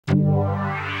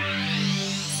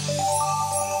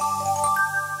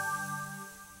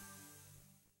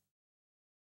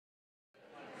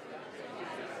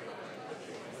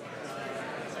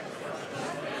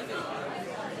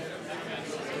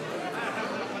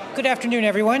Good afternoon,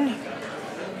 everyone.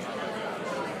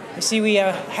 I see we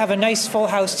have a nice full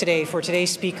house today for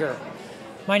today's speaker.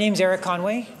 My name's Eric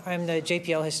Conway. I'm the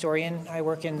JPL historian. I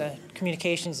work in the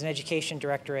Communications and Education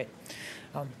Directorate.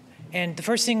 And the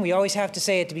first thing we always have to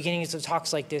say at the beginning of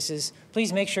talks like this is,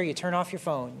 please make sure you turn off your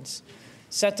phones.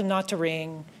 Set them not to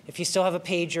ring. If you still have a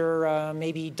pager,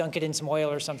 maybe dunk it in some oil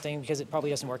or something, because it probably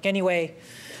doesn't work anyway.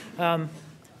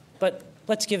 But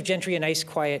let's give Gentry a nice,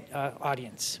 quiet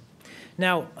audience.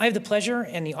 Now, I have the pleasure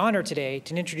and the honor today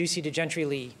to introduce you to Gentry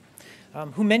Lee,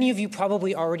 who many of you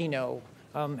probably already know,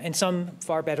 and some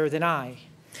far better than I.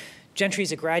 Gentry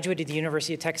is a graduate of the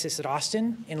University of Texas at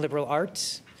Austin in liberal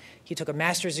arts. He took a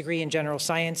master's degree in general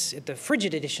science at the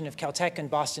frigid edition of Caltech in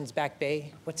Boston's Back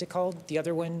Bay. What's it called? The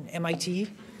other one, MIT.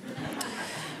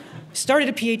 Started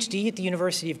a PhD at the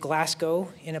University of Glasgow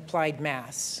in applied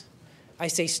maths. I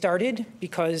say started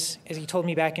because, as he told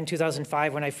me back in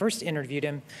 2005 when I first interviewed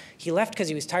him, he left because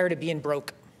he was tired of being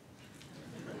broke.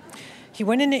 He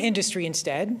went into industry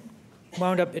instead,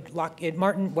 wound up at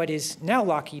Martin, what is now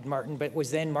Lockheed Martin, but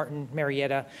was then Martin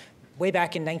Marietta, way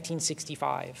back in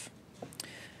 1965.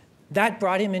 That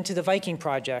brought him into the Viking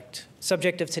project,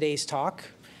 subject of today's talk.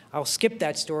 I'll skip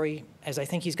that story, as I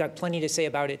think he's got plenty to say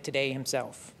about it today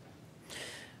himself.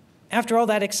 After all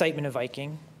that excitement of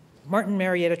Viking, Martin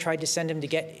Marietta tried to send him to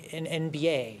get an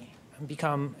MBA and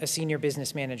become a senior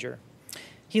business manager.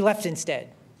 He left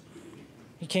instead.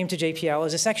 He came to JPL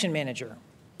as a section manager.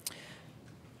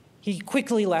 He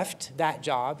quickly left that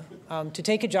job to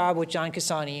take a job with John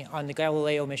Cassani on the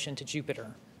Galileo mission to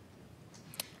Jupiter.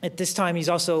 At this time, he's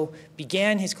also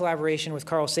began his collaboration with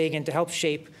Carl Sagan to help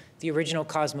shape the original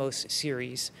Cosmos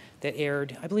series that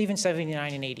aired, I believe, in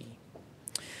 '79 and '80.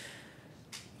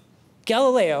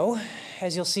 Galileo,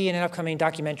 as you'll see in an upcoming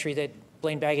documentary that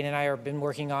Blaine Baggett and I have been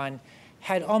working on,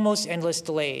 had almost endless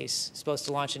delays. Supposed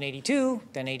to launch in '82,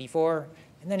 then '84,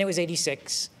 and then it was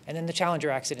 '86, and then the Challenger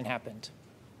accident happened.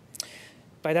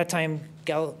 By that time,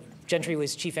 Gentry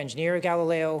was chief engineer at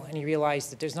Galileo, and he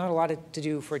realized that there's not a lot to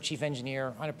do for a chief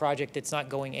engineer on a project that's not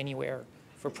going anywhere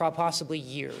for possibly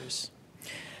years.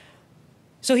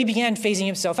 So he began phasing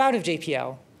himself out of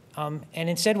JPL, and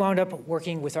instead wound up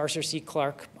working with Arthur C.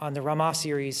 Clarke on the Rama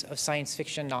series of science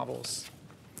fiction novels,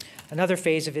 another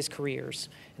phase of his careers.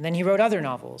 And then he wrote other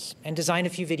novels and designed a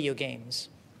few video games.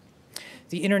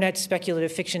 The Internet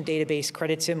Speculative Fiction Database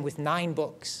credits him with 9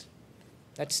 books.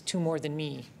 That's 2 more than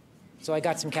me, so I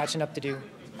got some catching up to do.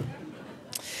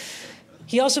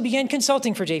 He also began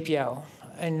consulting for JPL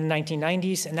in the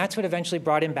 1990s, and that's what eventually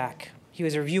brought him back. He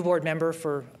was a review board member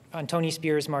on Tony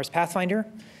Spears' Mars Pathfinder,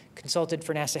 consulted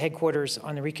for NASA headquarters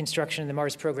on the reconstruction of the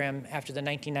Mars program after the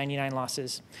 1999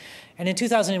 losses, and in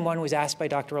 2001 was asked by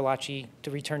Dr. Alachi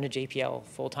to return to JPL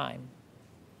full-time.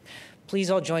 Please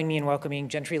all join me in welcoming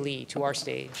Gentry Lee to our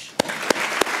stage.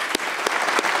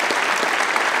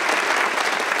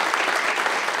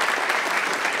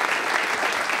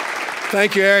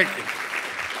 Thank you, Eric.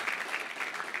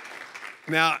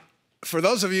 Now, for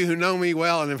those of you who know me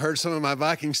well and have heard some of my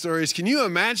Viking stories, can you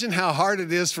imagine how hard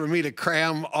it is for me to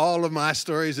cram all of my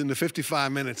stories into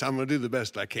 55 minutes? I'm going to do the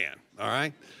best I can, all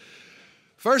right?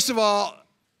 First of all,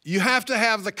 you have to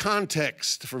have the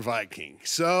context for Viking.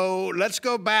 So let's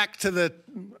go back to the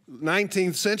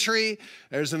 19th century.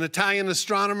 There's an Italian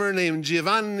astronomer named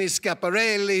Giovanni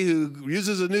Schiaparelli who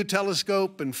uses a new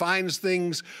telescope and finds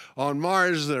things on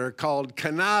Mars that are called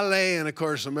canale. And of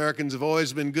course, Americans have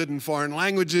always been good in foreign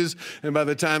languages. And by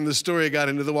the time the story got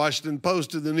into the Washington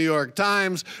Post or the New York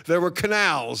Times, there were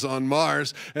canals on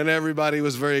Mars, and everybody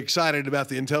was very excited about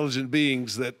the intelligent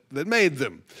beings that made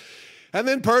them. And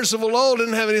then Percival Lowell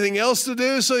didn't have anything else to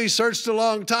do, so he searched a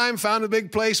long time, found a big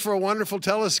place for a wonderful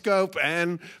telescope,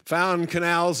 and found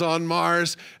canals on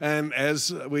Mars. And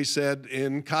as we said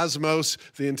in Cosmos,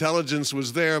 the intelligence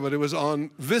was there, but it was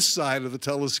on this side of the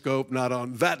telescope, not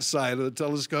on that side of the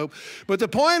telescope. But the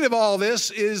point of all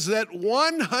this is that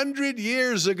 100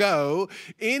 years ago,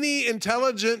 any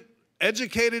intelligent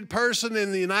educated person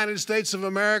in the United States of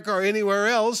America or anywhere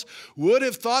else would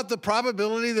have thought the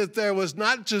probability that there was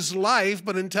not just life,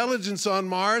 but intelligence on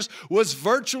Mars was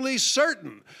virtually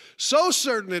certain. So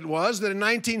certain it was that in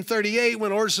 1938,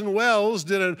 when Orson Welles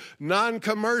did a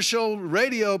non-commercial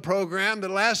radio program that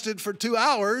lasted for 2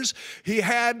 hours, he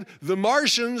had the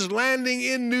Martians landing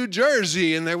in New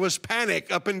Jersey, and there was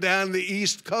panic up and down the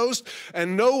East Coast,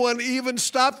 and no one even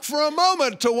stopped for a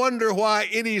moment to wonder why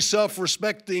any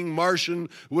self-respecting Martian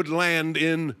would land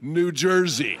in New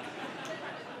Jersey.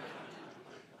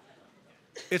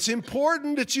 It's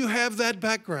important that you have that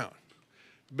background,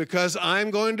 because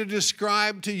I'm going to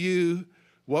describe to you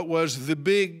what was the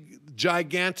big,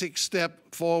 gigantic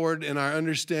step forward in our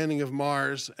understanding of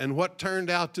Mars, and what turned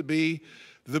out to be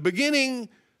the beginning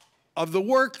of the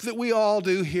work that we all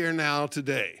do here now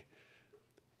today.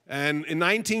 And in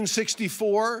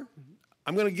 1964,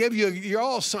 I'm going to give you, you're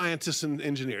all scientists and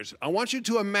engineers. I want you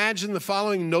to imagine the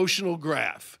following notional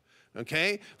graph,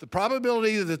 okay? The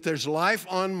probability that there's life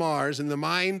on Mars in the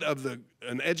mind of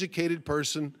an educated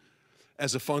person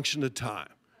as a function of time.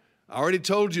 I already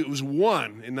told you it was 1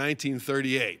 in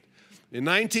 1938. In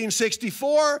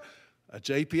 1964, a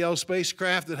JPL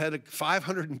spacecraft that had a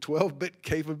 512-bit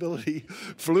capability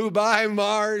flew by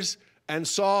Mars and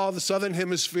saw the southern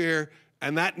hemisphere,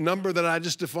 and that number that I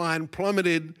just defined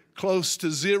plummeted close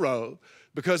to 0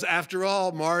 because, after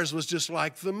all, Mars was just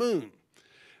like the moon.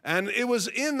 And it was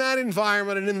in that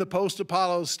environment and in the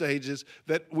post-Apollo stages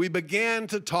that we began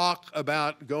to talk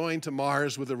about going to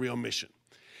Mars with a real mission.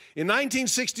 In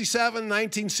 1967,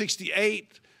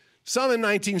 1968, some in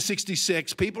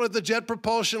 1966, people at the Jet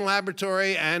Propulsion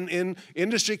Laboratory and in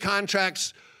industry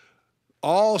contracts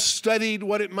all studied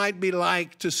what it might be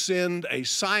like to send a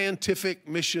scientific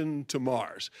mission to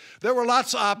Mars. There were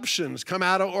lots of options: come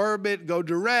out of orbit, go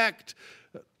direct,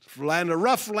 land a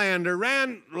rough lander,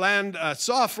 land a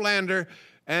soft lander,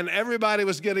 and everybody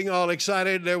was getting all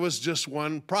excited. There was just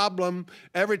one problem.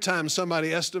 Every time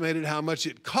somebody estimated how much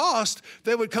it cost,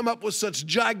 they would come up with such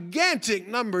gigantic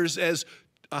numbers as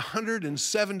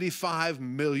 $175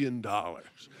 million.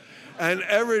 And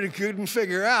everybody couldn't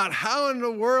figure out how in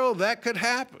the world that could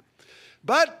happen.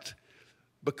 But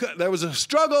because there was a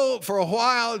struggle for a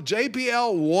while,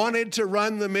 JPL wanted to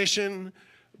run the mission,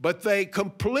 but they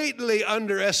completely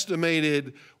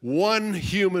underestimated one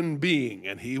human being,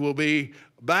 and he will be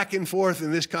back and forth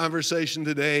in this conversation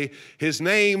today. His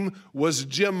name was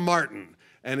Jim Martin.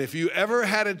 And if you ever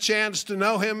had a chance to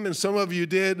know him, and some of you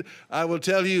did, I will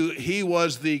tell you he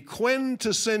was the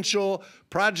quintessential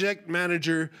project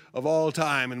manager of all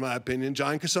time, in my opinion.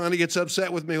 John Cassani gets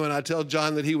upset with me when I tell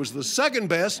John that he was the second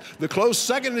best, the close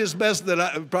second is best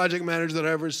project manager that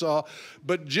I ever saw.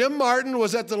 But Jim Martin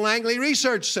was at the Langley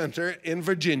Research Center in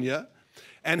Virginia,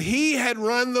 and he had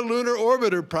run the Lunar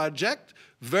Orbiter project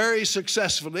very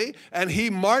successfully, and he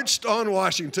marched on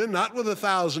Washington, not with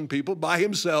 1,000 people, by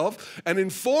himself, and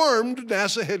informed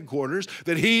NASA headquarters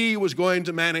that he was going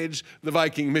to manage the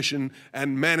Viking mission,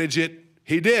 and manage it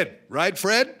he did. Right,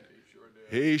 Fred? He sure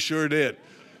did. He sure did.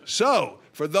 So,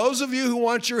 for those of you who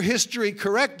want your history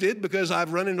corrected, because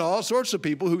I've run into all sorts of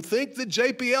people who think that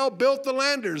JPL built the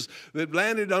landers that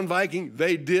landed on Viking,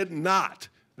 they did not,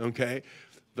 okay?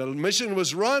 The mission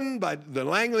was run by the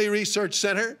Langley Research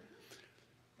Center.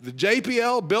 The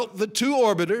JPL built the 2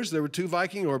 orbiters. There were 2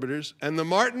 Viking orbiters. And the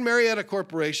Martin Marietta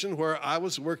Corporation, where I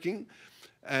was working,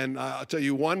 and I'll tell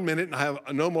you 1 minute, and I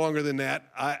have no longer than that.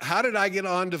 How did I get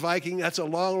on to Viking? That's a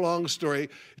long, long story.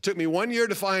 It took me 1 year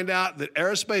to find out that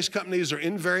aerospace companies are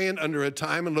invariant under a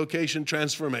time and location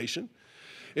transformation.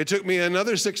 It took me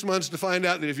another 6 months to find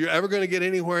out that if you're ever going to get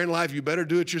anywhere in life, you better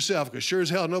do it yourself, because sure as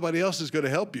hell nobody else is going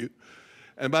to help you.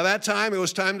 And by that time, it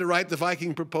was time to write the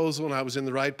Viking proposal, and I was in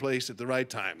the right place at the right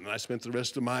time. And I spent the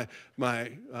rest of my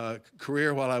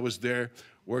career while I was there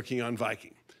working on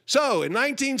Viking. So in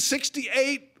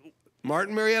 1968,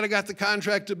 Martin Marietta got the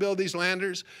contract to build these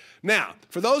landers. Now,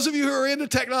 for those of you who are into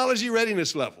technology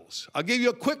readiness levels, I'll give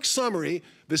you a quick summary.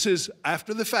 This is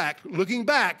after the fact. Looking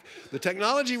back, the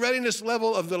technology readiness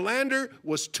level of the lander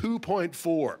was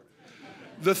 2.4.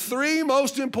 The 3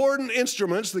 most important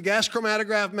instruments, the gas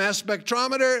chromatograph mass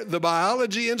spectrometer, the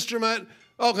biology instrument,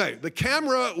 okay, the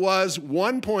camera was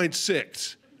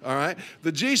 1.6, all right?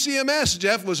 The GCMS,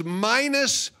 Jeff, was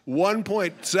minus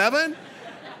 1.7,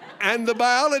 and the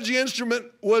biology instrument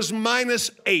was minus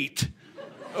 8,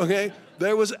 okay?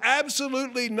 There was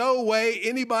absolutely no way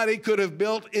anybody could have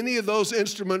built any of those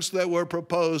instruments that were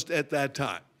proposed at that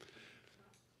time.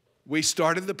 We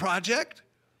started the project.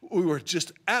 We were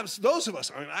just, those of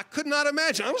us, I mean, I could not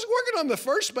imagine. I was working on the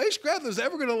first spacecraft that was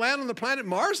ever going to land on the planet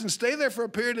Mars and stay there for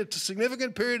a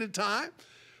significant period of time.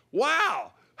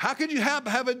 Wow, how could you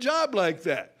have a job like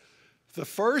that? The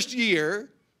first year,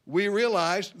 we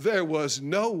realized there was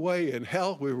no way in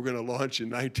hell we were going to launch in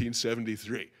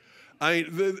 1973. I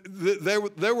mean,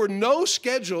 there were no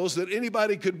schedules that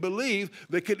anybody could believe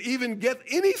that could even get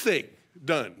anything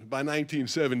done by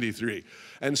 1973.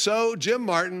 And so Jim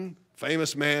Martin,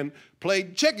 famous man,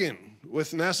 played chicken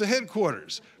with NASA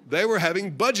headquarters. They were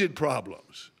having budget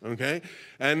problems, okay?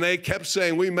 And they kept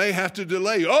saying, we may have to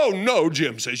delay you. Oh, no,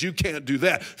 Jim says, you can't do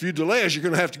that. If you delay us, you're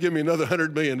going to have to give me another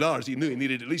 $100 million. He knew he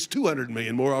needed at least $200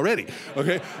 million more already,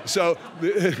 okay? So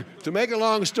to make a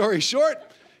long story short,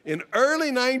 In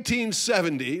early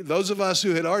 1970, those of us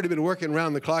who had already been working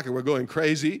around the clock and were going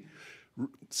crazy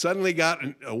suddenly got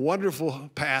a wonderful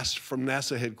pass from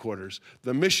NASA headquarters.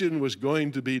 The mission was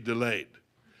going to be delayed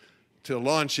to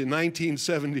launch in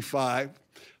 1975.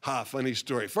 Funny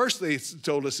story. First, they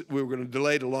told us we were going to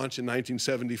delay to launch in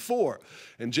 1974.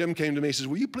 And Jim came to me and says,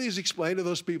 will you please explain to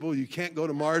those people you can't go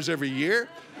to Mars every year?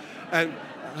 And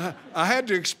I had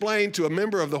to explain to a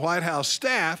member of the White House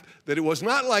staff that it was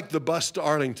not like the bus to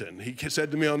Arlington. He said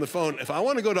to me on the phone, if I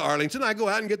want to go to Arlington, I go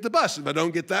out and get the bus. If I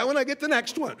don't get that one, I get the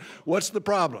next one. What's the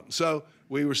problem? So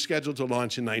we were scheduled to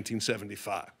launch in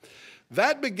 1975.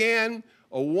 That began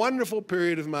a wonderful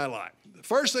period of my life. The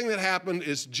first thing that happened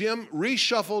is Jim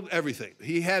reshuffled everything.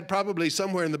 He had probably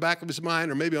somewhere in the back of his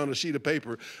mind, or maybe on a sheet of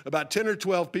paper, about 10 or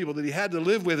 12 people that he had to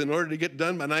live with in order to get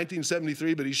done by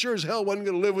 1973, but he sure as hell wasn't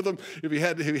going to live with them if he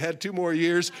had 2 more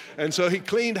years. And so he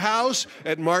cleaned house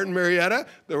at Martin Marietta.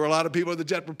 There were a lot of people at the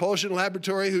Jet Propulsion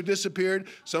Laboratory who disappeared.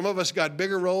 Some of us got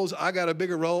bigger roles. I got a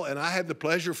bigger role, and I had the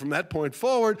pleasure from that point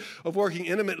forward of working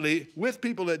intimately with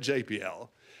people at JPL.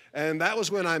 And that was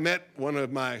when I met one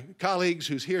of my colleagues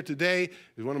who's here today,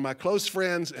 who's one of my close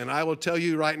friends, and I will tell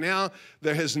you right now,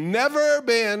 there has never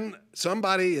been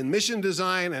somebody in mission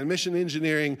design and mission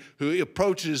engineering who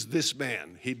approaches this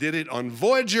man. He did it on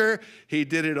Voyager, he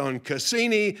did it on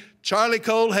Cassini. Charlie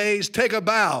Cole-Hayes, take a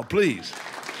bow, please.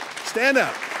 Stand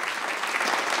up.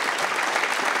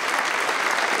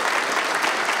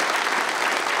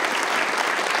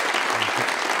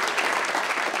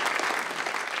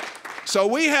 So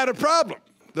we had a problem.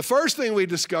 The first thing we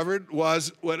discovered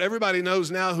was what everybody knows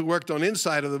now who worked on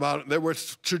Inside of the Bottom. There were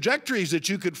trajectories that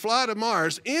you could fly to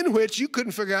Mars in which you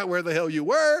couldn't figure out where the hell you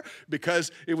were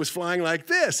because it was flying like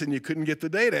this and you couldn't get the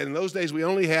data. And in those days, we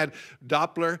only had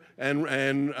Doppler and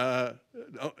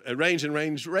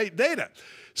range rate data.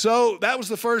 So that was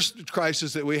the first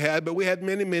crisis that we had, but we had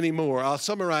many, many more. I'll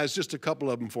summarize just a couple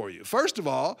of them for you. First of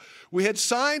all, we had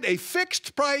signed a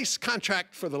fixed price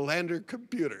contract for the lander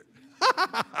computer.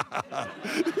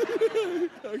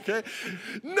 Okay.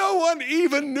 No one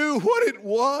even knew what it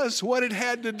was, what it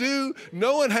had to do.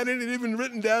 No one had even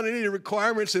written down any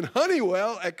requirements, and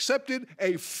Honeywell accepted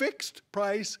a fixed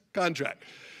price contract.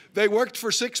 They worked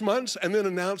for 6 months and then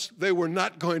announced they were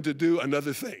not going to do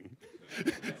another thing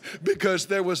because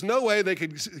there was no way they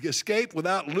could escape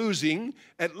without losing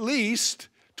at least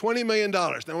 $20 million.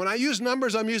 Now, when I use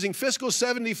numbers, I'm using fiscal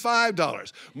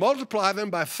 $75. Multiply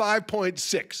them by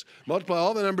 5.6. Multiply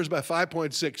all the numbers by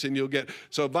 5.6, and you'll get,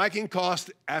 so Viking cost,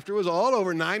 after it was all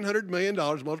over, $900 million,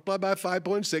 multiplied by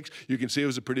 5.6, you can see it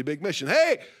was a pretty big mission.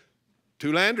 Hey,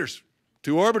 2 landers,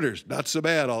 2 orbiters, not so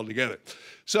bad altogether.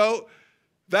 So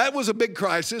that was a big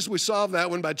crisis. We solved that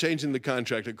one by changing the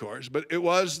contract, of course, but it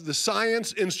was the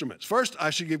science instruments. First, I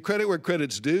should give credit where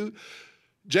credit's due.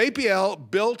 JPL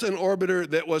built an orbiter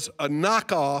that was a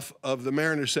knockoff of the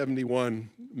Mariner 71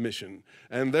 mission,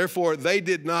 and therefore they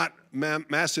did not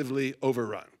massively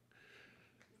overrun.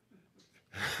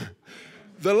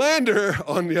 The lander,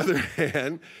 on the other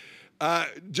hand,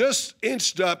 just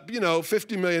inched up,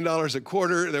 $50 million a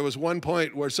quarter. There was one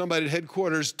point where somebody at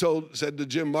headquarters said to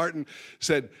Jim Martin,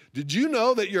 did you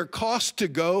know that your cost to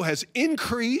go has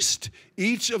increased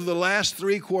each of the last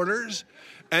 3 quarters?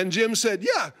 And Jim said,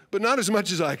 yeah, but not as much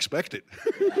as I expected.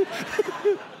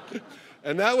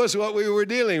 And that was what we were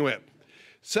dealing with.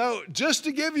 So just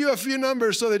to give you a few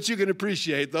numbers so that you can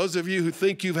appreciate, those of you who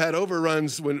think you've had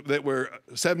overruns that were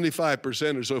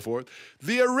 75% or so forth,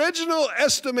 the original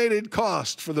estimated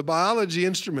cost for the biology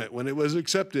instrument when it was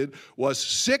accepted was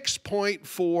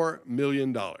 $6.4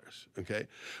 million, okay?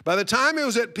 By the time it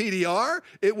was at PDR,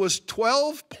 it was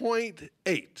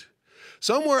 12.8.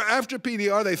 Somewhere after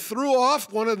PDR, they threw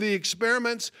off one of the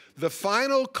experiments. The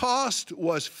final cost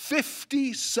was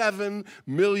 $57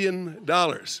 million.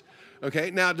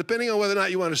 Okay, now depending on whether or not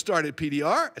you want to start at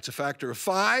PDR, it's a factor of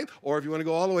 5, or if you want to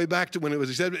go all the way back to when it was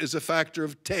accepted, it's a factor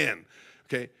of 10.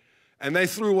 Okay, and they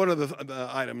threw one of the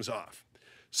items off.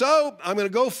 So I'm going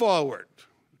to go forward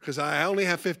because I only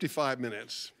have 55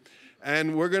 minutes.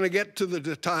 And we're going to get to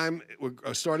the time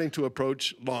we're starting to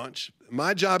approach launch.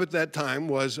 My job at that time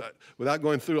was, without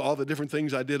going through all the different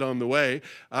things I did on the way,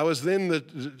 I was then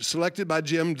selected by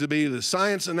Jim to be the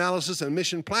Science Analysis and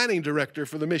Mission Planning Director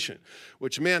for the mission,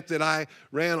 which meant that I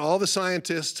ran all the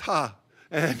scientists,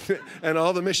 and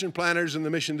all the mission planners and the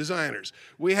mission designers.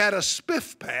 We had a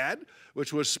SPIF pad,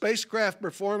 which was spacecraft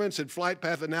performance and flight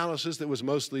path analysis that was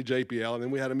mostly JPL, and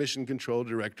then we had a mission control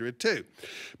directorate too.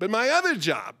 But my other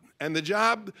job, and the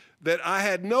job that I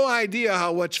had no idea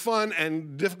how much fun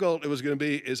and difficult it was going to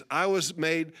be, is I was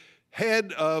made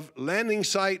head of landing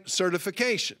site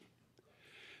certification.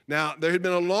 Now, there had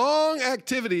been a long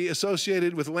activity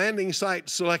associated with landing site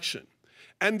selection.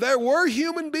 And there were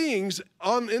human beings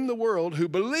in the world who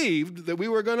believed that we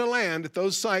were going to land at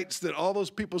those sites that all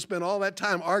those people spent all that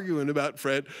time arguing about,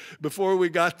 Fred, before we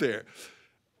got there.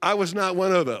 I was not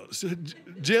one of those.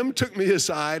 Jim took me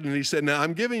aside and he said, now,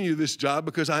 I'm giving you this job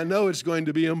because I know it's going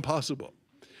to be impossible.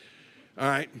 All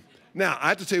right. Now, I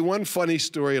have to tell you one funny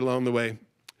story along the way.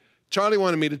 Charlie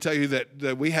wanted me to tell you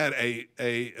that we had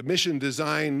a mission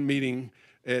design meeting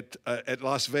at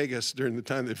Las Vegas during the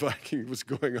time that Viking was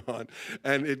going on,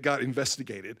 and it got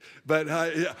investigated. But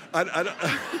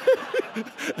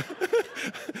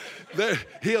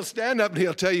he'll stand up and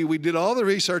he'll tell you, we did all the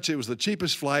research, it was the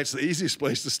cheapest flights, the easiest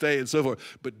place to stay, and so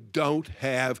forth. But don't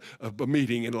have a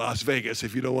meeting in Las Vegas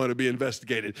if you don't want to be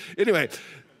investigated. Anyway,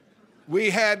 we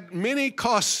had many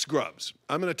cost scrubs.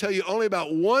 I'm going to tell you only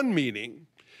about one meeting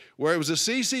where it was a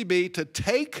CCB to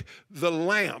take the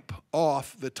lamp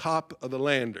off the top of the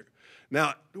lander.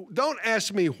 Now, don't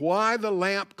ask me why the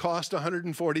lamp cost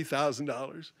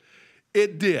 $140,000.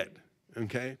 It did,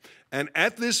 okay? And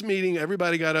at this meeting,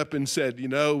 everybody got up and said, you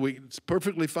know, it's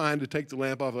perfectly fine to take the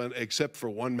lamp off except for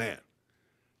one man,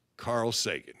 Carl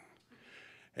Sagan.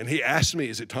 And he asked me,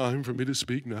 is it time for me to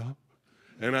speak now?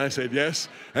 And I said, yes.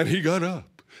 And he got up.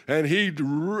 And he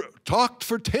talked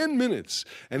for 10 minutes.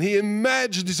 And he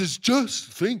imagined, he says,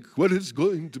 just think what it's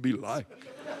going to be like.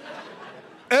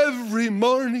 Every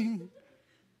morning,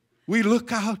 we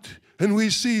look out and we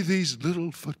see these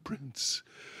little footprints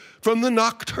from the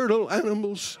nocturnal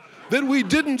animals that we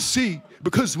didn't see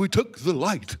because we took the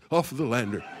light off the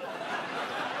lander.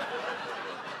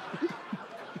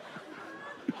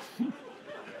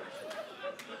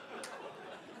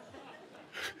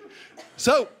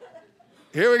 So,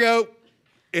 here we go.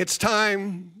 It's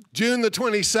time. June the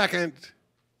 22nd,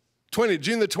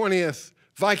 June the 20th,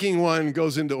 Viking 1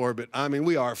 goes into orbit. I mean,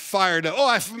 we are fired up. Oh,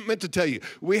 I meant to tell you,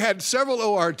 we had several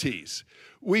ORTs.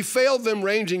 We failed them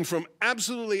ranging from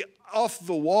absolutely off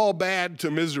the wall bad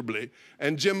to miserably,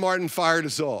 and Jim Martin fired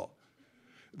us all.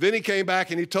 Then he came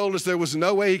back and he told us there was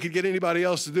no way he could get anybody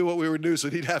else to do what we were doing, so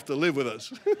he'd have to live with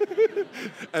us.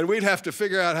 And we'd have to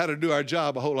figure out how to do our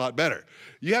job a whole lot better.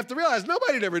 You have to realize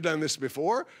nobody had ever done this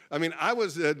before. I mean,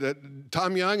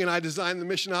 Tom Young and I designed the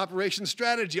mission operations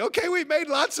strategy. Okay, we made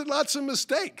lots and lots of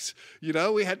mistakes. You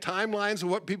know, we had timelines of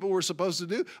what people were supposed to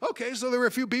do. Okay, so there were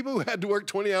a few people who had to work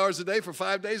 20 hours a day for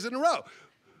 5 days in a row.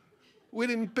 We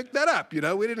didn't pick that up, you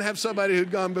know. We didn't have somebody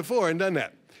who'd gone before and done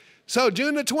that. So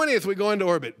June the 20th, we go into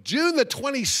orbit. June the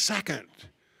 22nd,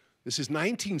 this is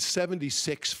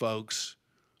 1976, folks,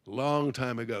 long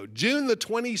time ago. June the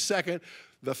 22nd,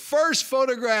 the first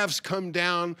photographs come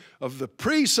down of the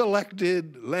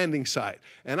pre-selected landing site.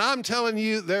 And I'm telling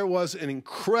you, there was an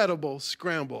incredible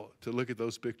scramble to look at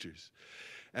those pictures.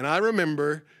 And I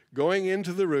remember going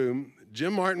into the room,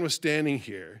 Jim Martin was standing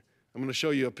here. I'm going to show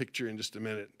you a picture in just a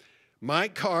minute.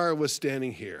 Mike Carr was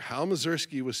standing here. Hal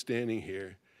Mazursky was standing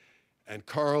here. And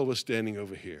Carl was standing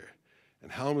over here.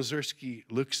 And Hal Mazursky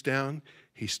looks down,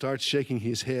 he starts shaking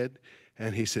his head,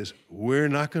 and he says, we're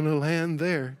not going to land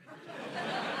there.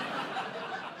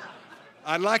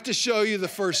 I'd like to show you the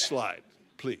first slide,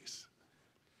 please.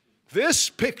 This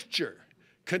picture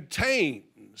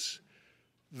contains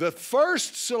the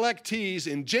first selectees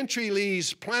in Gentry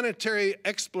Lee's Planetary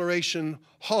Exploration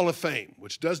Hall of Fame,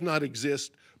 which does not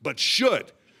exist, but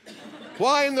should.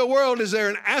 Why in the world is there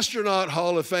an Astronaut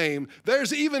Hall of Fame?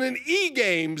 There's even an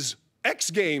E-Games,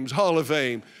 X Games Hall of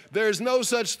Fame. There's no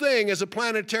such thing as a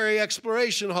Planetary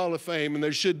Exploration Hall of Fame, and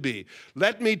there should be.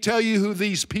 Let me tell you who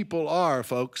these people are,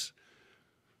 folks.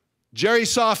 Jerry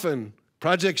Soffin,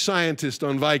 project scientist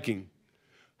on Viking.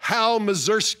 Hal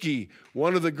Mazursky,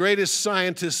 one of the greatest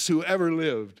scientists who ever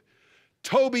lived.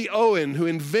 Toby Owen, who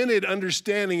invented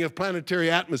understanding of planetary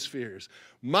atmospheres.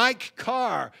 Mike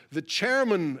Carr, the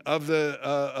chairman of the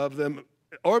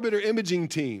orbiter imaging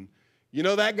team. You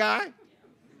know that guy?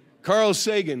 Carl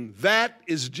Sagan. That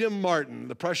is Jim Martin,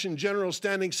 the Prussian general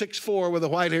standing 6'4" with a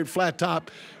white-haired flat top,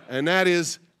 and that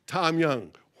is Tom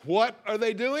Young. What are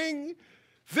they doing?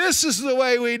 This is the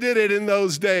way we did it in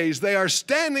those days. They are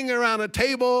standing around a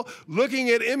table looking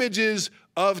at images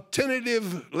of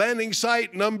tentative landing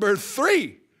site number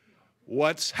 3.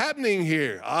 What's happening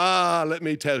here? Let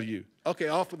me tell you. Okay,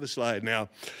 off with the slide now.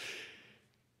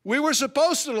 We were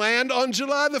supposed to land on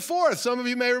July the 4th. Some of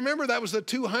you may remember that was the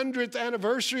 200th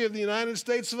anniversary of the United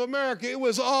States of America. It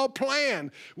was all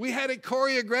planned. We had it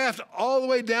choreographed all the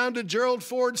way down to Gerald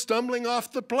Ford stumbling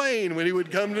off the plane when he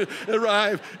would come to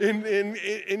arrive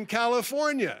in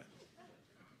California.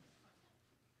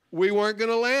 We weren't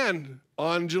going to land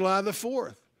on July the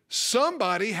 4th.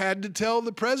 Somebody had to tell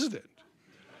the president.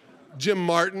 Jim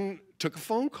Martin took a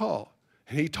phone call,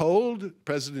 and he told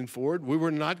President Ford we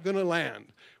were not going to land.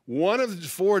 One of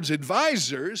Ford's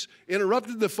advisors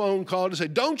interrupted the phone call to say,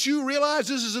 don't you realize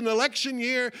this is an election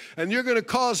year and you're going to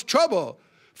cause trouble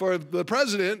for the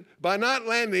president by not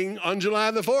landing on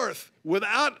July the 4th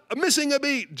without missing a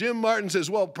beat? Jim Martin says,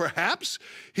 well, perhaps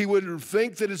he would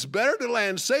think that it's better to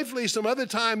land safely some other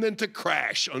time than to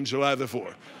crash on July the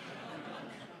 4th.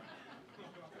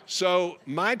 So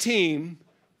my team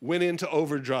went into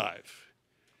overdrive.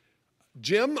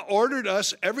 Jim ordered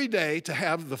us every day to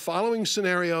have the following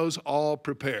scenarios all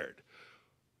prepared.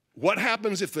 What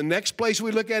happens if the next place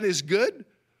we look at is good?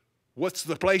 What's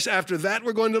the place after that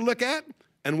we're going to look at?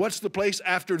 And what's the place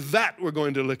after that we're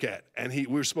going to look at? And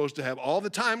we're supposed to have all the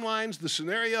timelines, the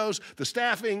scenarios, the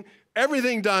staffing,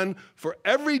 everything done for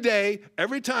every day,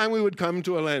 every time we would come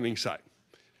to a landing site.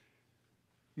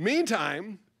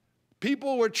 Meantime,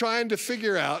 people were trying to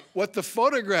figure out what the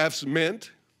photographs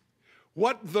meant,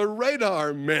 what the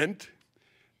radar meant,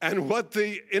 and what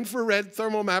the infrared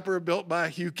thermal mapper built by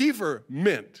Hugh Kiefer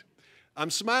meant. I'm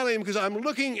smiling because I'm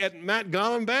looking at Matt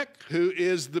Golombek, who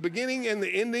is the beginning and the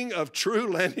ending of true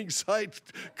landing site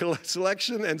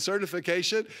selection and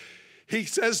certification. He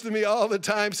says to me all the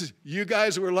time, says, you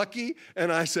guys were lucky,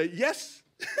 and I say, yes.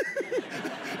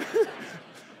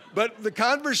 But the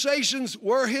conversations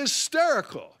were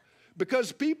hysterical,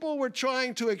 because people were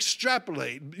trying to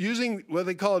extrapolate using what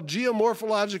they call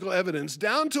geomorphological evidence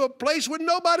down to a place where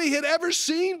nobody had ever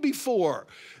seen before.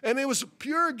 And it was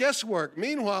pure guesswork.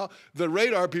 Meanwhile, the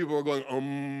radar people were going,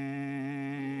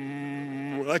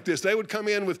 like this. They would come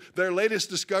in with their latest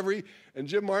discovery, and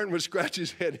Jim Martin would scratch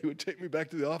his head. He would take me back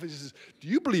to the office. He says, do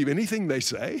you believe anything they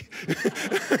say?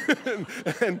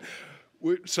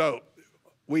 So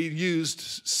we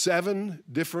used 7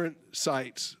 different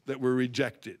sites that were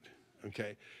rejected.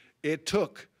 Okay, it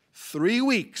took 3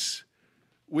 weeks.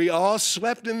 We all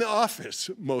slept in the office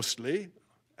mostly,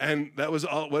 and that was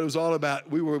all, what it was all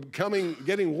about. We were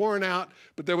getting worn out,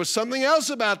 but there was something else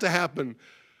about to happen.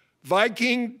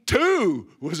 Viking 2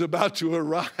 was about to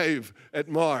arrive at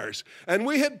Mars, and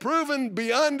we had proven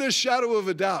beyond a shadow of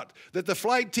a doubt that the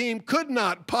flight team could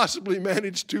not possibly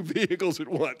manage 2 vehicles at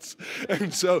once.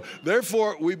 And so,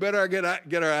 therefore, we better get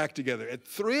our act together. At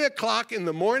 3 o'clock in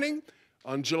the morning,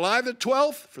 on July the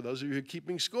 12th, for those of you who are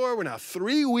keeping score, we're now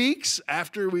 3 weeks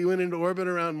after we went into orbit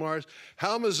around Mars,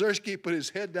 Hal Mazursky put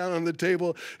his head down on the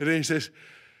table, and then he says,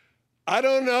 I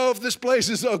don't know if this place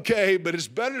is okay, but it's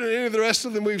better than any of the rest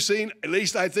of them we've seen. At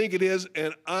least I think it is,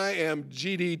 and I am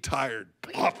GD tired.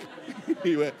 Plop.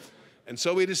 He went. And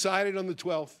so we decided on the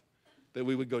 12th that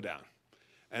we would go down.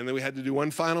 And then we had to do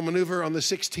one final maneuver on the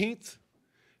 16th,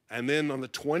 and then on the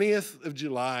 20th of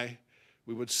July,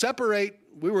 we would separate.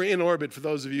 We were in orbit, for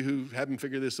those of you who haven't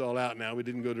figured this all out now. We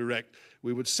didn't go direct.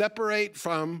 We would separate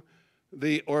from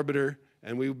the orbiter,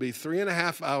 and we would be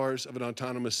 3.5 hours of an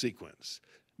autonomous sequence.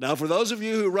 Now, for those of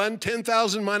you who run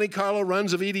 10,000 Monte Carlo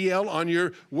runs of EDL on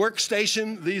your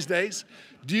workstation these days,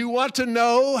 do you want to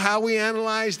know how we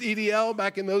analyzed EDL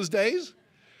back in those days?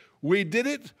 We did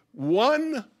it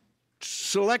one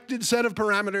selected set of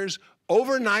parameters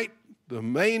overnight. The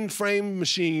mainframe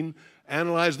machine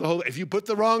analyzed the whole. If you put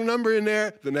the wrong number in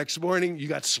there, the next morning you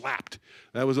got slapped.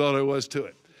 That was all there was to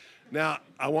it. Now,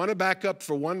 I want to back up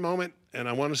for one moment, and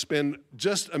I want to spend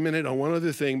just a minute on one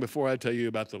other thing before I tell you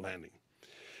about the landing.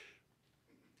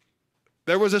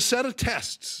 There was a set of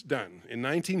tests done in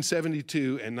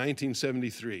 1972 and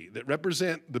 1973 that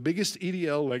represent the biggest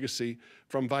EDL legacy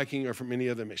from Viking or from any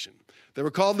other mission. They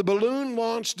were called the Balloon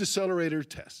Launch Decelerator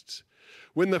Tests.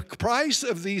 When the price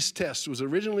of these tests was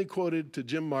originally quoted to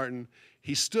Jim Martin,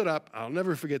 he stood up, I'll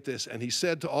never forget this, and he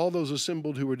said to all those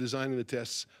assembled who were designing the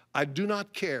tests, I do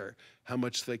not care how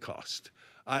much they cost.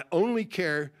 I only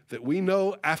care that we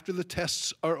know after the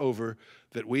tests are over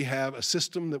that we have a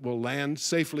system that will land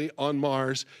safely on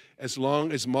Mars as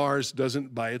long as Mars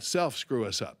doesn't by itself screw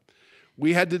us up.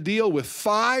 We had to deal with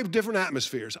 5 different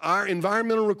atmospheres. Our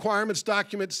environmental requirements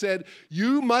document said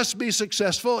you must be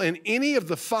successful in any of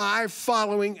the 5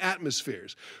 following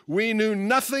atmospheres. We knew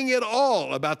nothing at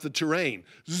all about the terrain,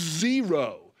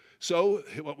 0. So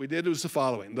what we did was the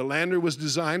following. The lander was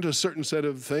designed to a certain set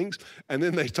of things, and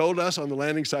then they told us on the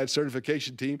landing site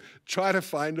certification team, try to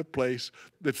find a place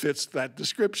that fits that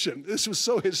description. This was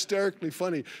so hysterically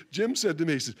funny. Jim said to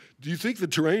me, he says, do you think the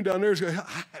terrain down there is going to,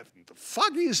 I haven't the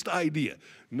foggiest idea.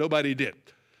 Nobody did.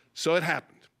 So it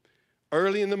happened.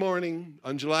 Early in the morning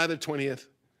on July the 20th,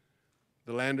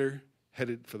 the lander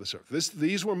headed for the surface.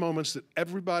 These were moments that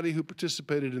everybody who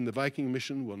participated in the Viking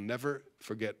mission will never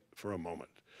forget for a moment.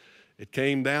 It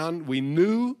came down. We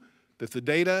knew that the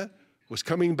data was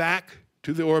coming back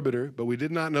to the orbiter, but we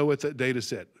did not know what that data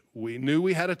said. We knew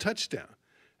we had a touchdown,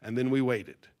 and then we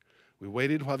waited. We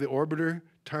waited while the orbiter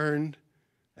turned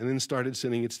and then started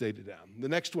sending its data down. The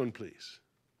next one, please.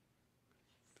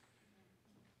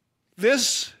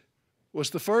 This was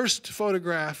the first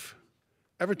photograph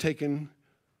ever taken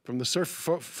from the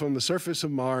surface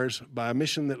of Mars by a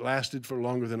mission that lasted for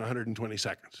longer than 120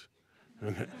 seconds.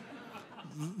 Okay.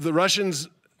 The Russians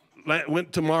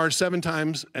went to Mars 7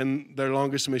 times, and their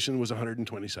longest mission was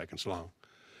 120 seconds long.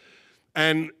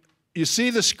 And you see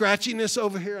the scratchiness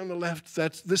over here on the left?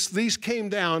 These came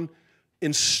down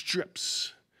in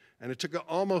strips, and it took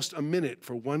almost a minute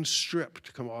for one strip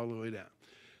to come all the way down.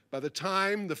 By the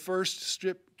time the first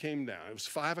strip came down, it was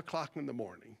 5 o'clock in the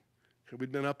morning. We'd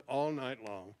been up all night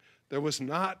long. There was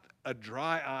not a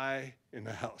dry eye in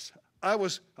the house. I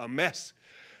was a mess.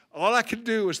 All I could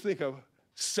do was think of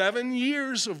 7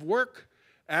 years of work,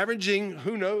 averaging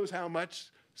who knows how much.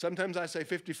 Sometimes I say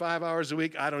 55 hours a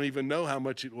week. I don't even know how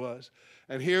much it was.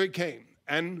 And here it came.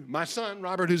 And my son,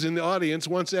 Robert, who's in the audience,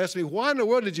 once asked me, why in the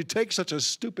world did you take such a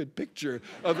stupid picture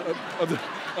of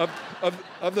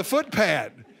the foot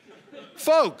pad?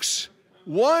 Folks,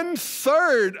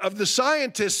 1/3 of the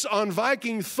scientists on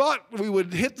Viking thought we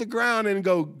would hit the ground and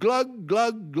go glug,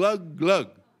 glug, glug,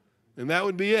 glug. And that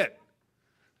would be it.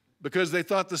 Because they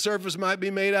thought the surface might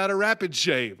be made out of rapid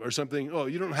shave or something. Oh,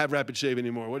 you don't have rapid shave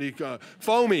anymore. What do you call it?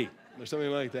 Foamy or something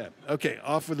like that. Okay,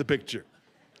 off with the picture.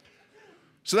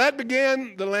 So that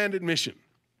began the landed mission.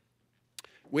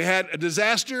 We had a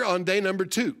disaster on day number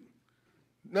 2.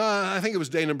 No, I think it was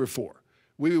day number 4.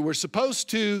 We were supposed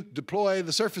to deploy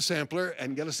the surface sampler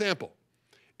and get a sample.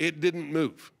 It didn't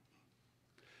move.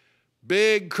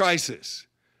 Big crisis.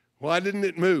 Why didn't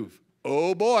it move?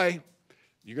 Oh boy.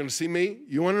 You're going to see me?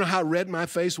 You want to know how red my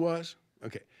face was?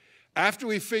 Okay. After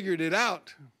we figured it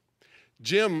out,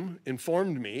 Jim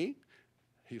informed me,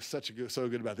 he was so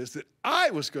good about this, that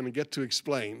I was going to get to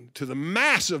explain to the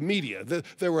mass of media.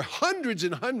 There were hundreds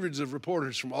and hundreds of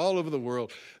reporters from all over the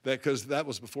world, because that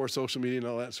was before social media and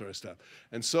all that sort of stuff.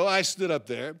 And so I stood up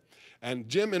there, and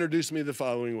Jim introduced me the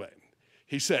following way.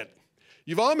 He said,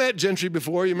 you've all met Gentry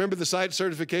before. You remember the site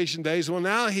certification days. Well,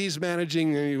 now he's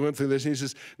managing, and he went through this, and he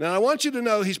says, now I want you to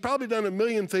know he's probably done a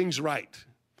million things right,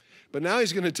 but now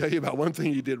he's going to tell you about one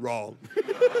thing he did wrong.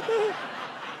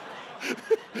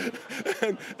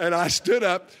 and I stood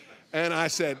up, and I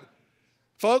said,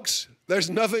 folks, there's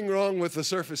nothing wrong with the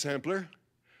surface sampler.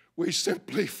 We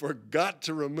simply forgot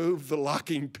to remove the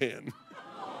locking pin.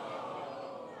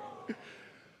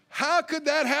 How could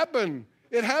that happen?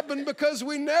 It happened because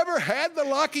we never had the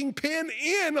locking pin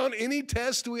in on any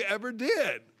test we ever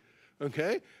did,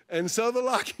 okay? And so the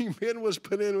locking pin was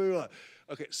put in.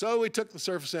 Okay, so we took the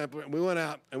surface sample, and we went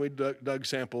out, and we dug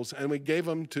samples, and we gave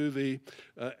them to the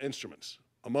instruments.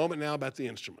 A moment now about the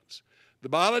instruments. The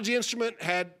biology instrument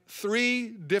had 3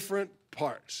 different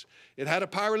parts. It had a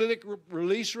pyrolytic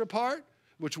release report,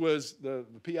 which was the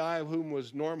PI of whom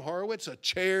was Norm Horowitz, a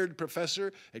chaired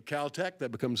professor at Caltech.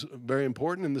 That becomes very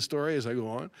important in the story as I go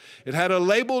on. It had a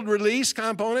labeled release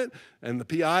component, and the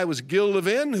PI was Gil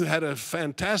Levin, who had a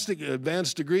fantastic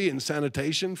advanced degree in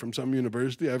sanitation from some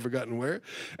university, I've forgotten where,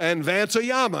 and Vance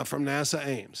Oyama from NASA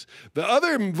Ames. The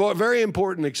other very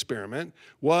important experiment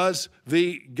was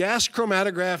the gas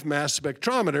chromatograph mass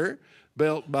spectrometer,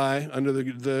 built by under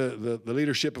the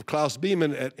leadership of Klaus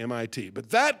Biemann at MIT. But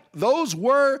those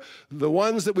were the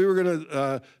ones that we were going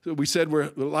to, we said were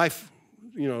life,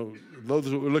 those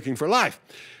that were looking for life.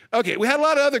 Okay, we had a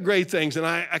lot of other great things, and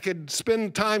I could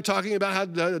spend time talking about how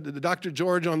Dr.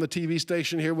 George on the TV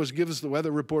station here gives us the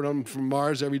weather report from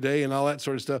Mars every day and all that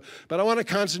sort of stuff, but I want to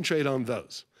concentrate on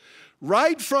those.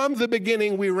 Right from the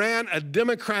beginning, we ran a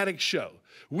democratic show.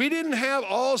 We didn't have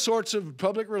all sorts of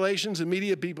public relations and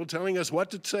media people telling us what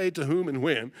to say to whom and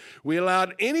when. We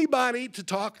allowed anybody to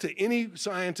talk to any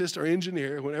scientist or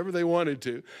engineer whenever they wanted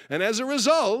to. And as a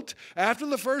result, after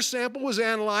the first sample was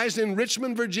analyzed in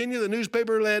Richmond, Virginia, the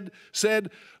newspaper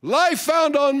said, life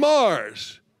found on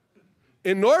Mars.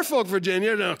 In Norfolk,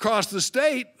 Virginia, and across the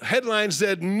state, headlines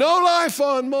said, no life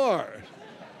on Mars.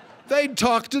 They'd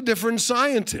talk to different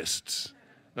scientists,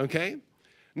 okay?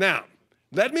 Now,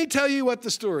 let me tell you what the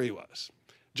story was.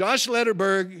 Josh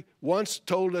Lederberg once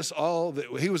told us all that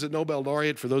he was a Nobel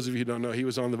laureate. For those of you who don't know, he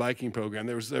was on the Viking program.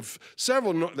 There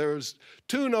was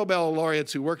 2 Nobel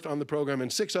laureates who worked on the program,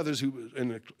 and 6 others who,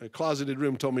 in a closeted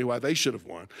room, told me why they should have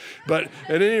won. But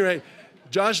at any rate,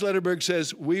 Josh Lederberg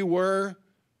says, we were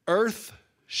Earth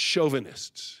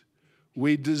chauvinists.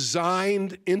 We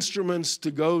designed instruments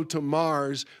to go to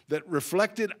Mars that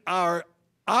reflected our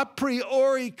a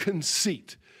priori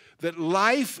conceit that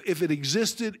life, if it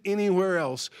existed anywhere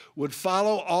else, would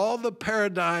follow all the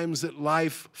paradigms that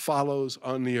life follows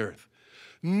on the earth.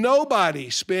 Nobody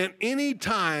spent any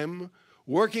time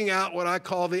working out what I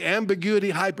call the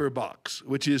ambiguity hyperbox,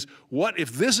 which is what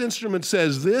if this instrument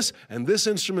says this and this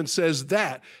instrument says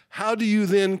that? How do you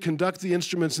then conduct the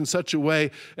instruments in such a way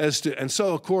as to, and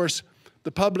so of course,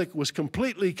 the public was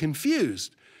completely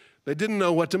confused. They didn't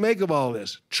know what to make of all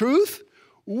this. Truth?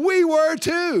 We were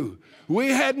too. We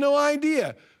had no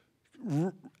idea.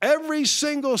 Every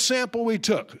single sample we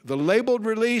took, the labeled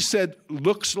release said,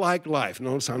 looks like life.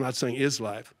 Notice I'm not saying is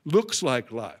life. Looks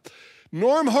like life.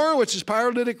 Norm Horowitz's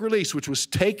pyrolytic release, which was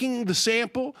taking the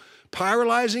sample,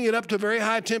 pyrolyzing it up to very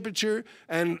high temperature,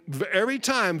 and every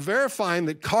time verifying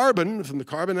that carbon from the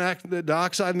carbon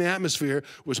dioxide in the atmosphere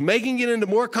was making it into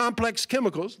more complex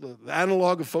chemicals, the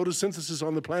analog of photosynthesis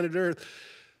on the planet Earth,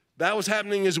 that was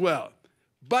happening as well.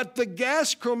 But the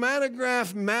gas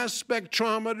chromatograph mass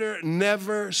spectrometer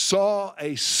never saw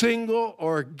a single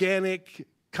organic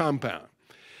compound.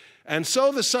 And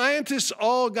so the scientists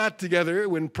all got together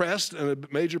when pressed at a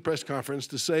major press conference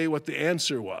to say what the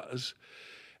answer was.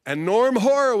 And Norm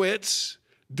Horowitz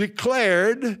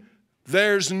declared,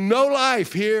 there's no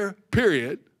life here,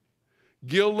 period.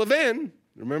 Gil Levin,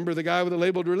 remember the guy with the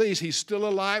labeled release, he's still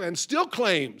alive and still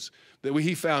claims that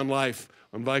he found life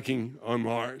on Viking on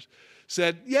Mars,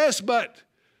 said, yes, but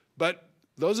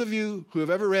those of you who have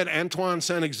ever read Antoine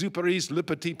Saint-Exupéry's Le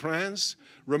Petit Prince,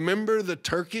 remember the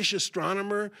Turkish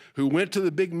astronomer who went to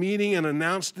the big meeting and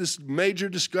announced this major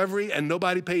discovery and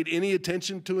nobody paid any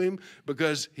attention to him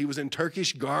because he was in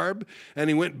Turkish garb, and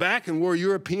he went back and wore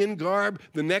European garb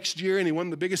the next year and he won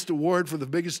the biggest award for the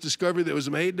biggest discovery that was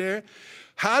made there?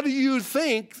 How do you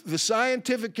think the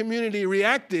scientific community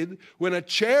reacted when a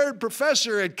chaired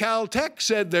professor at Caltech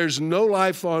said there's no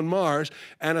life on Mars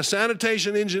and a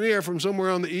sanitation engineer from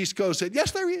somewhere on the East Coast said,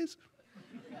 yes, there is?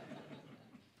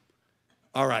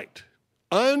 All right.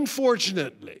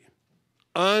 Unfortunately,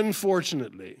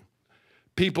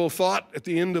 people thought at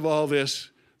the end of all this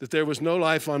that there was no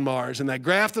life on Mars. And that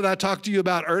graph that I talked to you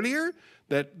about earlier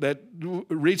that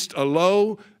reached a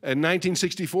low in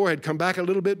 1964 had come back a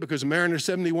little bit because Mariner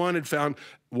 71 had found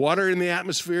water in the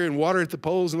atmosphere and water at the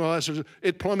poles and all that sort of stuff.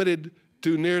 It plummeted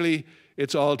to nearly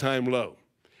its all-time low.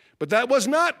 But that was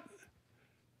not.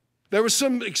 There were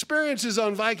some experiences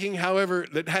on Viking, however,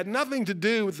 that had nothing to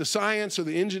do with the science or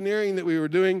the engineering that we were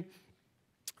doing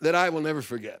that I will never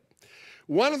forget.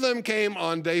 One of them came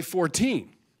on day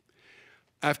 14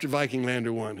 after Viking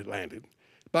Lander 1 had landed.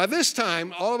 By this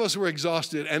time, all of us were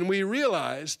exhausted, and we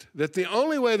realized that the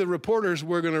only way the reporters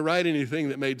were going to write anything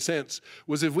that made sense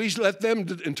was if we let them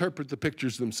interpret the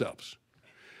pictures themselves.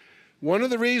 One of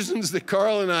the reasons that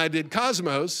Carl and I did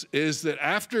Cosmos is that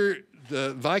after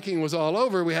the Viking was all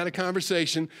over, we had a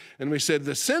conversation, and we said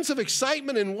the sense of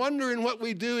excitement and wonder in what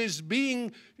we do is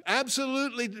being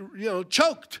absolutely,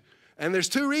 choked. And there's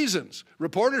two reasons.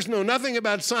 Reporters know nothing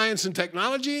about science and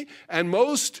technology, and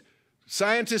most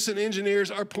scientists and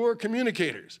engineers are poor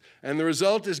communicators. And the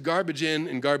result is garbage in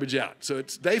and garbage out. So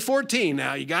it's day 14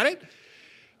 now. You got it?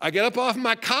 I get up off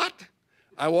my cot.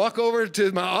 I walk over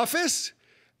to my office,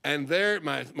 and there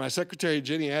my secretary,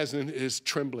 Jenny Asnan, is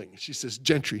trembling. She says,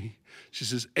 Gentry, she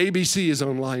says, ABC is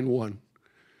on line 1.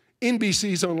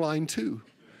 NBC is on line 2.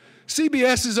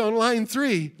 CBS is on line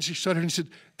 3. She shuddered and said,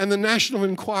 and the National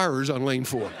Enquirer is on lane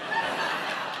 4.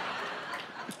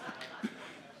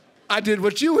 I did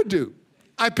what you would do.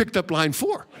 I picked up line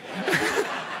 4.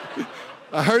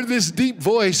 I heard this deep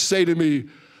voice say to me,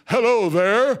 hello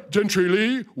there, Gentry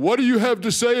Lee. What do you have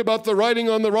to say about the writing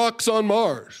on the rocks on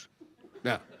Mars?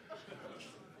 Now,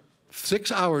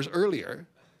 6 hours earlier,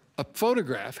 a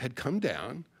photograph had come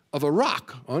down of a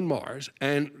rock on Mars,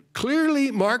 and clearly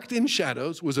marked in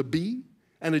shadows was a B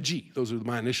and a G. Those are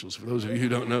my initials, for those of you who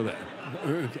don't know that.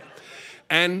 Okay.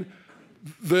 And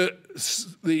the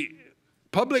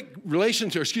public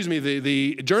relations, or excuse me,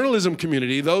 the journalism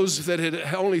community, those that had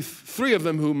only 3 of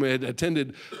them whom had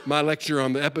attended my lecture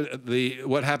on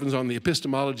what happens on the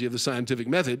epistemology of the scientific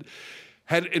method,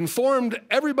 had informed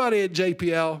everybody at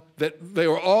JPL that they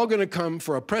were all going to come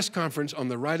for a press conference on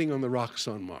the writing on the rocks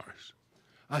on Mars.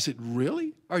 I said,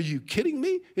 really? Are you kidding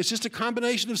me? It's just a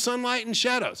combination of sunlight and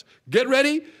shadows. Get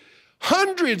ready.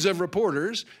 Hundreds of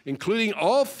reporters, including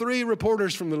all 3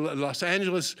 reporters from the Los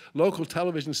Angeles local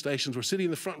television stations, were sitting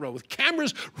in the front row with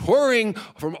cameras whirring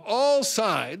from all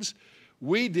sides,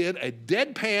 we did a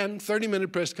deadpan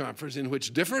 30-minute press conference in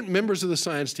which different members of the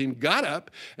science team got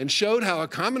up and showed how a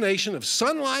combination of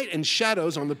sunlight and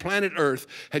shadows on the planet Earth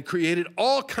had created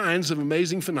all kinds of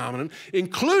amazing phenomena,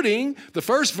 including the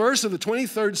first verse of the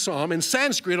 23rd Psalm in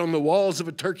Sanskrit on the walls of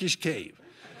a Turkish cave.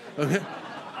 Okay?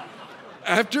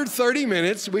 After 30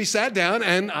 minutes, we sat down,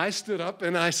 and I stood up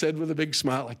and I said with a big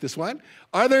smile like this one,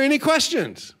 "Are there any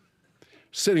questions?"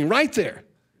 Sitting right there,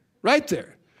 right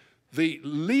there. The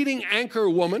leading anchor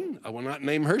woman, I will not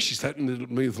name her, she's threatened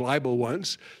me with libel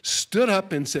once, stood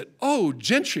up and said, "Oh,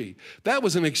 Gentry, that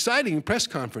was an exciting press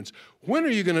conference. When are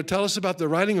you going to tell us about the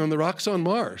writing on the rocks on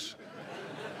Mars?"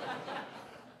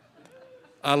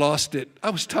 I lost it.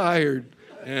 I was tired.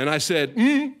 And I said,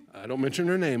 I don't mention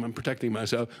her name, I'm protecting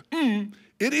myself.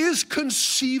 It is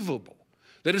conceivable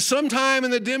that at some time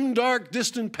in the dim, dark,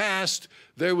 distant past,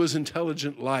 there was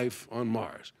intelligent life on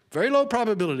Mars. Very low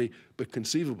probability, but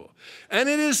conceivable. And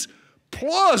it is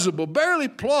plausible, barely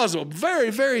plausible, very,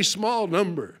 very small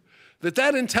number,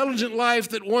 that intelligent life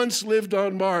that once lived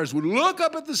on Mars would look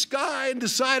up at the sky and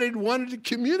decide it wanted to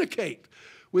communicate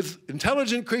with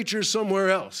intelligent creatures somewhere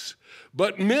else.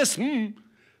 But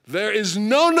there is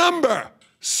no number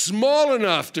small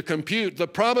enough to compute the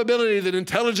probability that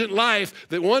intelligent life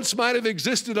that once might have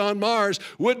existed on Mars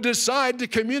would decide to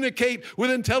communicate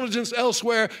with intelligence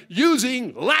elsewhere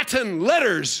using Latin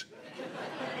letters.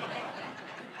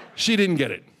 She didn't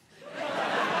get it.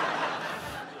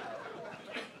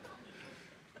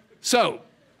 So,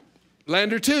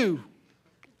 Lander 2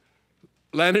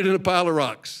 landed in a pile of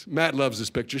rocks. Matt loves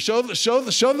this picture. Show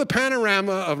the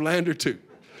panorama of Lander 2.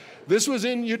 This was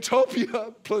in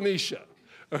Utopia, Planitia.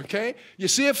 Okay? You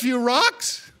see a few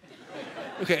rocks?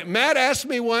 Okay, Matt asked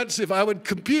me once if I would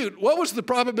compute what was the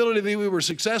probability that we were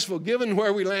successful given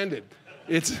where we landed.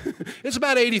 It's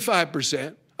about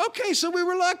 85%. Okay, so we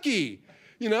were lucky.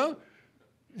 You know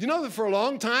that for a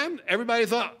long time, everybody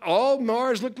thought all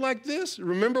Mars looked like this?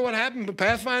 Remember what happened with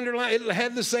Pathfinder? It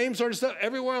had the same sort of stuff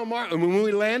everywhere on Mars. And when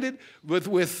we landed with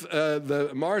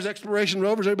the Mars exploration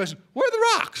rovers, everybody said, "Where are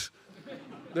the rocks?"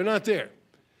 They're not there.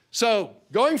 So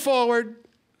going forward,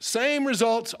 same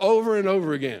results over and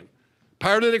over again.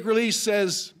 Pyrolytic release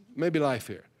says maybe life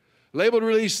here. Labeled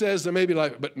release says there may be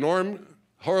life, but Norm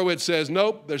Horowitz says,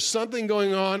 nope, there's something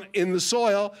going on in the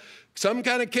soil, some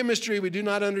kind of chemistry we do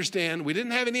not understand. We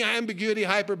didn't have any ambiguity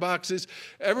hyperboxes.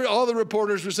 All the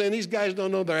reporters were saying, these guys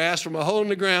don't know their ass from a hole in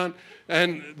the ground,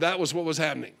 and that was what was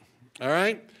happening, all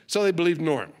right? So they believed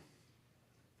Norm.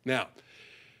 Now,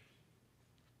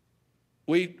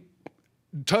 we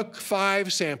took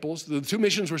 5 samples. The 2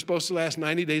 missions were supposed to last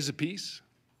 90 days apiece.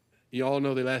 You all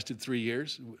know they lasted 3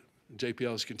 years.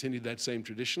 JPL has continued that same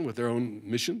tradition with their own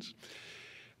missions.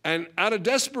 And out of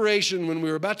desperation, when we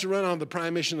were about to run on the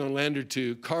prime mission on Lander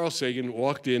 2, Carl Sagan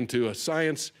walked into a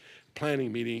science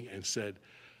planning meeting and said,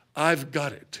 "I've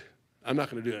got it." I'm not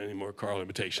going to do any more Carl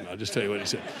imitation. I'll just tell you what he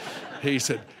said. He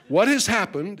said, "What has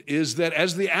happened is that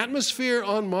as the atmosphere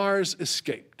on Mars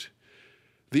escaped,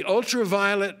 the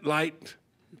ultraviolet light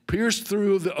pierced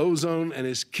through the ozone and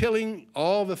is killing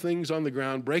all the things on the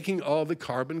ground, breaking all the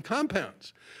carbon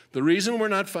compounds. The reason we're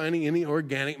not finding any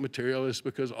organic material is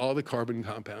because all the carbon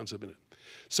compounds have been in it.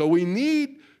 So we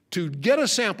need to get a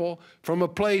sample from a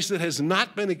place that has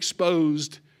not been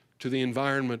exposed to the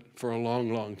environment for a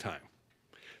long, long time."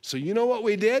 So you know what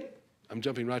we did? I'm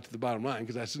jumping right to the bottom line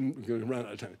because I'm going to run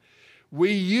out of time.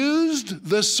 We used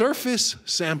the surface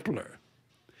sampler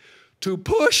to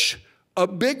push a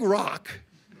big rock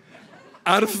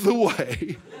out of the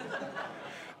way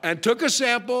and took a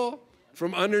sample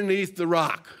from underneath the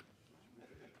rock.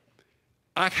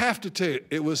 I have to tell you,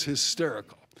 it was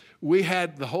hysterical. We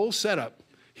had the whole setup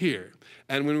here,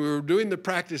 and when we were doing the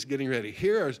practice getting ready,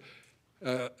 here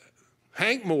are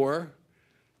Hank Moore,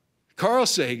 Carl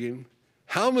Sagan,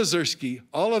 Hal Mazursky,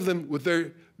 all of them with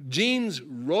their jeans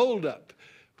rolled up,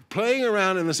 playing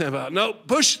around in the sample. No,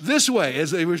 push this way,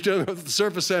 as they were showing with the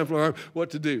surface sampler what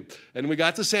to do. And we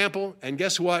got the sample, and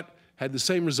guess what? Had the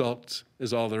same results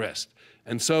as all the rest.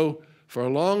 And so for a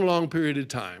long, long period of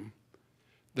time,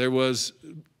 there was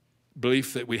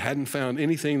belief that we hadn't found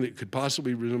anything that could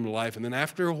possibly resemble life. And then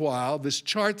after a while, this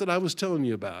chart that I was telling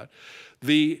you about,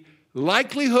 the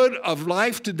likelihood of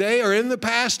life today or in the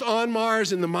past on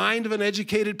Mars in the mind of an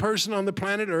educated person on the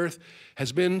planet Earth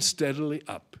has been steadily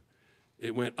up.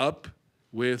 It went up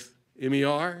with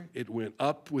MER, it went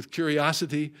up with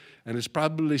Curiosity, and it's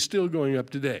probably still going up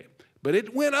today. But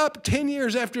it went up 10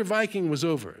 years after Viking was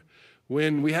over,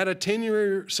 when we had a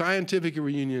 10-year scientific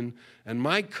reunion, and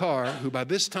Mike Carr, who by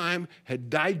this time had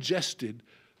digested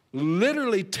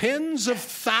literally tens of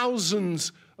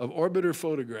thousands of orbiter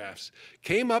photographs,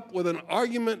 came up with an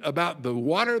argument about the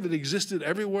water that existed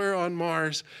everywhere on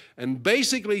Mars, and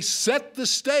basically set the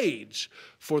stage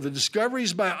for the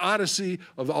discoveries by Odyssey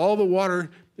of all the water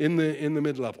in the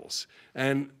mid-levels.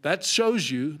 And that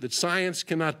shows you that science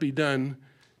cannot be done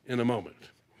in a moment.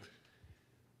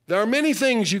 There are many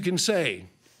things you can say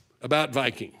about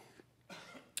Viking.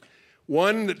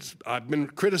 One that I've been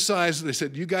criticized, they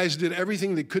said, you guys did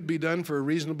everything that could be done for a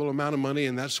reasonable amount of money,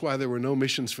 and that's why there were no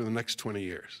missions for the next 20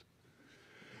 years.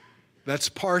 That's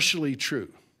partially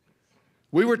true.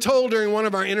 We were told during one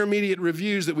of our intermediate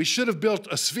reviews that we should have built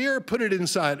a sphere, put it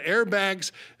inside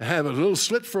airbags, and have a little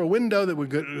slit for a window that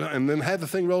would go, and then have the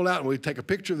thing roll out, and we'd take a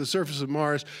picture of the surface of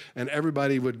Mars, and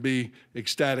everybody would be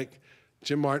ecstatic.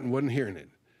 Jim Martin wasn't hearing it.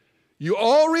 You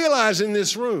all realize in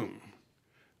this room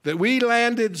that we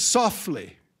landed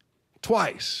softly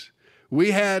twice. We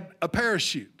had a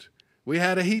parachute. We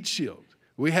had a heat shield.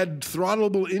 We had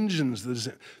throttleable engines.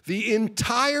 The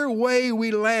entire way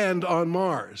we land on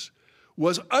Mars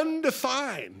was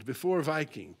undefined before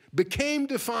Viking, became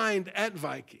defined at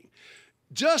Viking.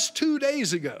 Just 2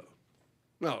 days ago,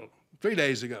 no, 3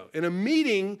 days ago, in a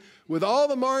meeting with all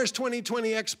the Mars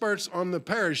 2020 experts on the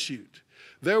parachute,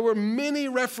 there were many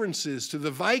references to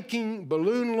the Viking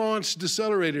balloon launch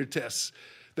decelerator tests.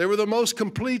 They were the most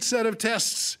complete set of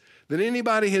tests that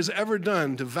anybody has ever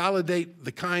done to validate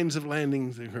the kinds of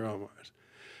landings that occur on Mars.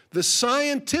 The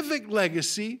scientific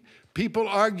legacy, people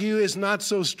argue, is not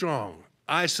so strong.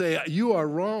 I say, you are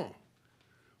wrong.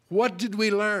 What did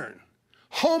we learn?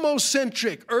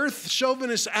 Homocentric, Earth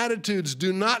chauvinist attitudes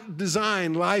do not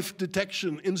design life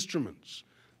detection instruments,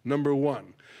 number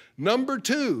one. Number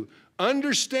two,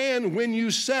 understand when you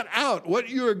set out what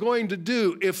you're going to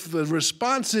do if the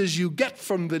responses you get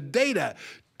from the data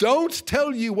don't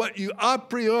tell you what you a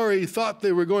priori thought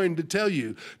they were going to tell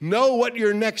you. Know what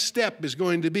your next step is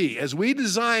going to be. As we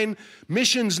design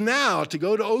missions now to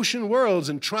go to ocean worlds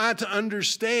and try to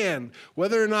understand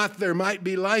whether or not there might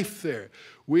be life there,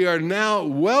 we are now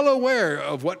well aware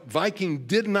of what Viking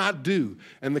did not do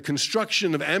and the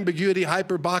construction of ambiguity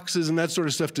hyperboxes and that sort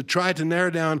of stuff to try to narrow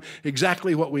down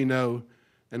exactly what we know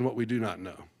and what we do not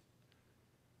know.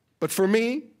 But for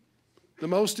me, the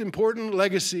most important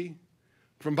legacy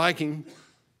from Viking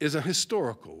is a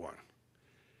historical one.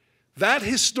 That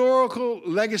historical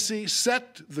legacy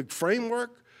set the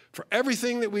framework for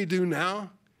everything that we do now.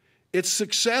 Its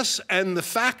success and the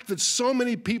fact that so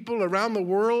many people around the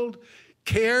world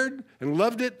cared and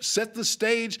loved it, set the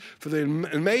stage for the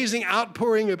amazing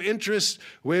outpouring of interest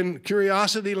when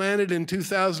Curiosity landed in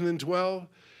 2012.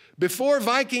 Before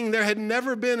Viking, there had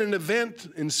never been an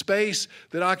event in space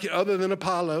that other than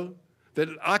Apollo that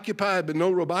occupied, but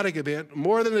no robotic event,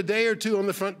 more than a day or two on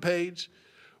the front page.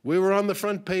 We were on the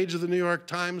front page of the New York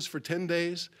Times for 10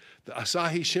 days, the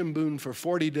Asahi Shimbun for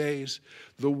 40 days.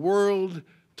 The world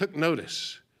took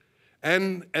notice.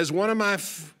 And as one of my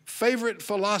favorite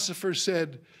philosophers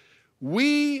said,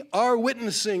 we are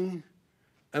witnessing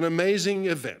an amazing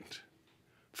event.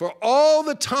 For all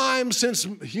the time since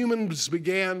humans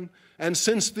began and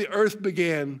since the Earth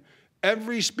began,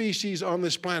 every species on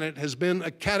this planet has been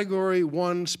a Category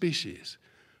 1 species.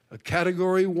 A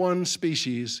Category 1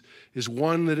 species is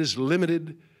one that is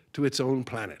limited to its own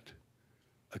planet.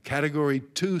 A Category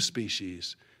 2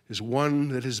 species is one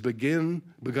that has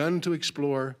begun to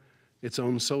explore its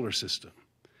own solar system.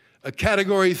 A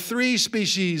Category 3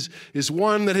 species is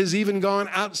one that has even gone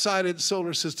outside its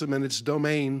solar system and its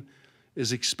domain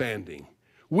is expanding.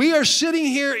 We are sitting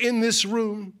here in this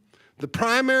room, the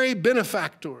primary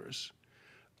benefactors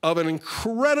of an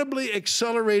incredibly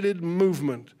accelerated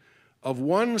movement of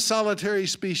one solitary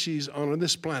species on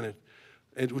this planet,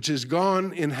 which has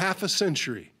gone in half a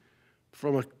century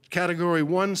from a Category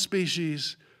 1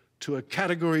 species to a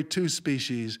Category 2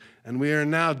 species, and we are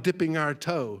now dipping our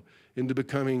toe into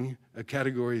becoming a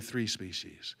Category 3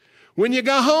 species. When you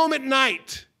go home at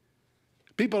night,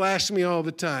 people ask me all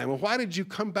the time, well, why did you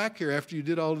come back here after you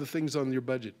did all the things on your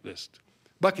bucket list,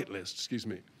 excuse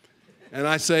me? And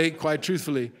I say, quite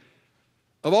truthfully,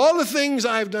 of all the things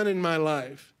I've done in my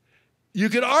life, you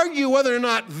could argue whether or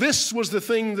not this was the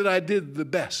thing that I did the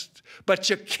best, but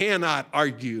you cannot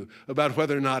argue about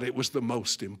whether or not it was the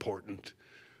most important.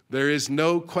 There is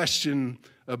no question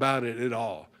about it at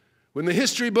all. When the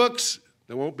history books,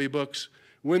 there won't be books,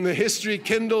 when the history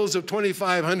Kindles of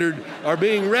 2,500 are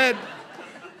being read,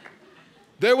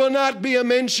 there will not be a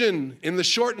mention in the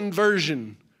shortened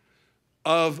version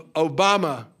of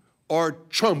Obama or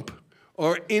Trump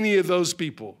or any of those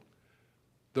people.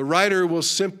 The writer will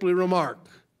simply remark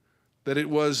that it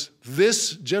was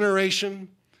this generation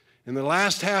in the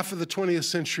last half of the 20th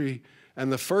century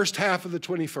and the first half of the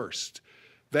 21st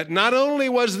that not only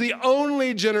was the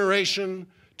only generation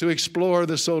to explore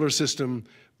the solar system,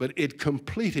 but it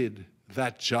completed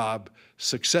that job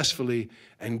successfully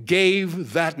and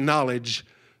gave that knowledge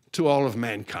to all of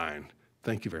mankind.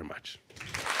 Thank you very much.